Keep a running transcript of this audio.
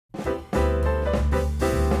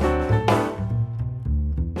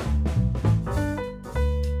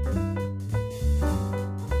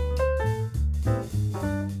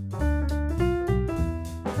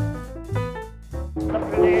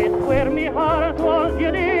heart was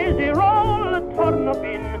an easy roll, the turnip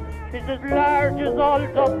in is as large as all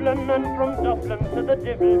Dublin, and from Dublin to the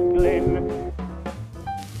Devil's Glen.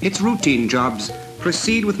 Its routine jobs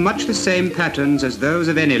proceed with much the same patterns as those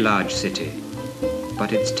of any large city,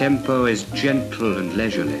 but its tempo is gentle and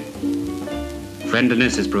leisurely.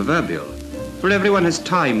 Friendliness is proverbial, for everyone has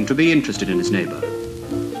time to be interested in his neighbour.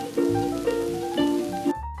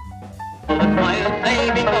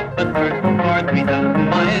 Saving up at first for 3,000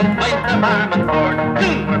 miles, like the farming board.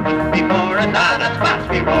 Soon we're put before us, and as fast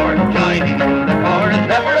we roar. Joining in the chorus,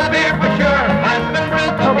 never a beer for sure. Husband,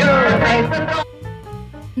 fruit of your face.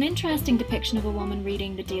 An interesting depiction of a woman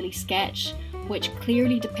reading the daily sketch, which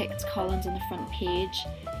clearly depicts Collins on the front page.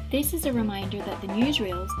 This is a reminder that the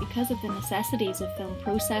newsreels, because of the necessities of film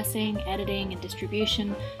processing, editing and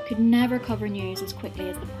distribution, could never cover news as quickly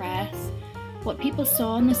as the press. What people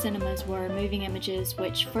saw in the cinemas were moving images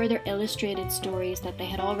which further illustrated stories that they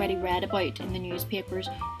had already read about in the newspapers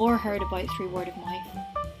or heard about through word of mouth.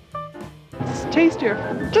 It's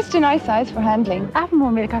tastier. Just a nice size for handling.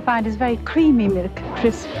 Avonmore milk I find is very creamy milk.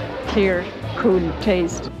 Crisp, clear, cool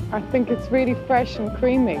taste. I think it's really fresh and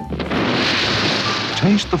creamy.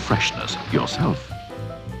 Taste the freshness yourself.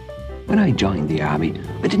 When I joined the army,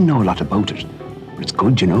 I didn't know a lot about it. But it's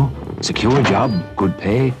good, you know. Secure job, good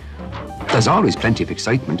pay. There's always plenty of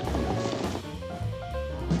excitement.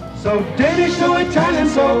 So Danish, so Italian,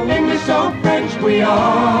 so English, so French, we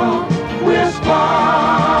are. We're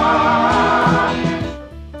Spar.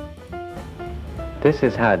 This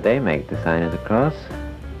is how they make the sign of the cross.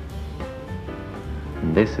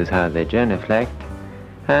 And this is how they genuflect.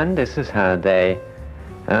 And this is how they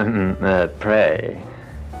pray.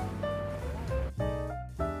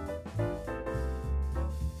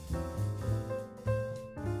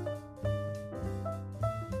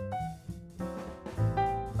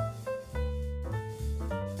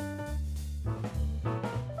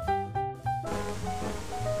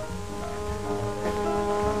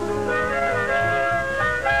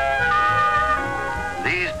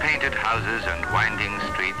 Houses and winding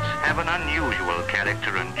streets have an unusual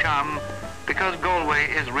character and charm because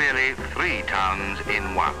Galway is really 3 towns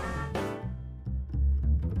in one.